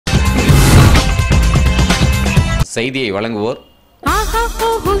செய்தியை வழங்குவோர்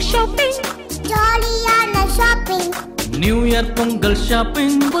new year Pongal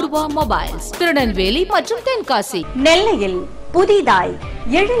shopping Purva mobiles Tirunelveli மற்றும் தென்காசி. நெல்லையில் புதிதாய்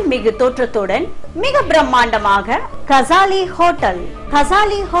எழில்மிகு தோற்றத்துடன் மிக பிரம்மாண்டமாக Ghazali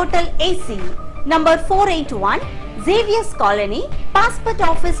hotel AC number 481 Xavier's colony, passport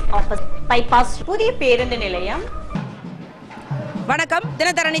office bypass, புதிய பேருந்து நிலையம். வணக்கம்.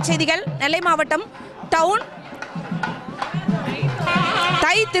 தினத்தரணி செய்திகள். நெல்லை மாவட்டம் டவுன்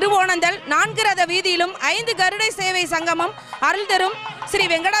தை திருவோணந்தல் 4 ரத வீதியிலும் 5 கருடை சேவை சங்கமம் அருள் தரும் ஸ்ரீ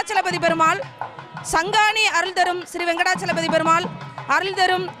வெங்கடாச்சலபதி பெருமாள், சங்காணி அருள் தரும் ஸ்ரீ வெங்கடாச்சலபதி பெருமாள், அருள்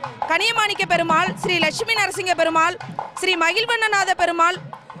தரும் கனியமாணிக்க பெருமாள், ஸ்ரீ லட்சுமி நரசிங்க பெருமாள், ஸ்ரீ மகிழ்வண்ணநாத பெருமாள்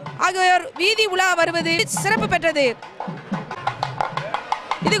ஆகியோர் வீதி உலா வருவது சிறப்பு பெற்றது.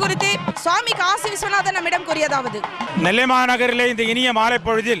 இது குறித்து சுவாமி காசி விஸ்வநாதன் நம்மிடம் கூறியதாவது: நெல்லை மாநகரிலே இந்த இனிய மாலை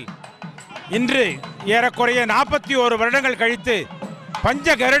பொழுதில் இன்று ஏறக்குறைய 41 வருடங்கள் கழித்து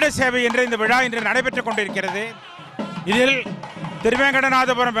பஞ்ச கருட சேவை என்ற இந்த விழா இன்று நடைபெற்றுக் கொண்டிருக்கிறது. இதில்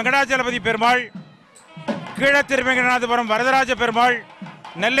திருவேங்கடநாதபுரம் வெங்கடாச்சலபதி பெருமாள், கீழ திருவேங்கடநாதபுரம் வரதராஜ பெருமாள்,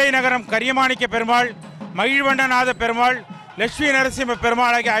 நெல்லை நகரம் கரியமாணிக்க பெருமாள், மகிழ்வண்ணநாத பெருமாள், லட்சுமி நரசிம்ம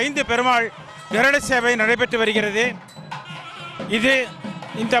பெருமாள் ஆகிய 5 பெருமாள் கருட சேவை நடைபெற்று வருகிறது. இது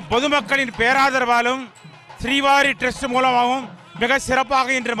இந்த பொதுமக்களின் பேராதரவாலும் ஸ்ரீவாரி ட்ரஸ்ட் மூலமாகவும் மிக சிறப்பாக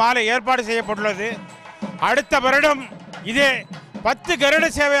இன்று மாலை ஏற்பாடு செய்யப்பட்டுள்ளது. அடுத்த வருடம் இதே 10 கருட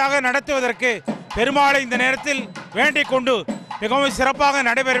சேவையாக நடத்துவதற்கு பெருமாளை இந்த நேரத்தில் வேண்டிக் கொண்டு மிகவும் சிறப்பாக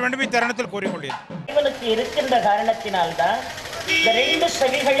நடைபெற வேண்டும் இத்தருணத்தில் கூறிக்கொள்கிறேன். இவனுக்கு இருக்கின்ற காரணத்தினால்தான் இந்த 2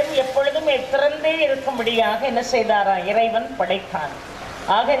 செவிகளும் எப்பொழுதும் திறந்தே இருக்கும்படியாக என்ன செய்தாரா இறைவன் படைத்தான்.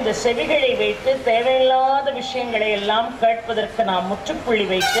 ஆக இந்த செவிகளை வைத்து தேவையில்லாத விஷயங்களை எல்லாம் கேட்பதற்கு நாம் முற்றுப்புள்ளி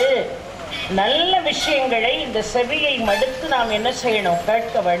வைத்து நல்ல விஷயங்களை இந்த செவியை மடுத்து நாம் என்ன செய்யணும்,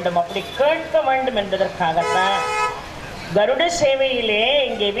 கேட்க வேண்டும். அப்படி கேட்க வேண்டும் என்பதற்காகத்தான் கருட சேவையிலே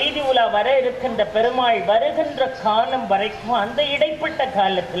இங்கே வீதி உலா வர இருக்கின்ற பெருமாள் வருகின்ற காலம் வரைக்கும் அந்த இடைப்பட்ட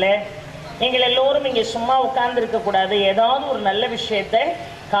காலத்தில் நீங்கள் எல்லோரும் இங்கே சும்மா உட்கார்ந்து இருக்கக்கூடாது, ஏதாவது ஒரு நல்ல விஷயத்தை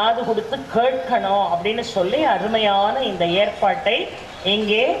காது கொடுத்து கேட்கணும் அப்படின்னு சொல்லி அருமையான இந்த ஏற்பாட்டை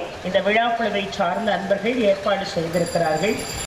இங்கே இந்த விழாக்குழுவை சார்ந்த அன்பர்கள் ஏற்பாடு செய்திருக்கிறார்கள்.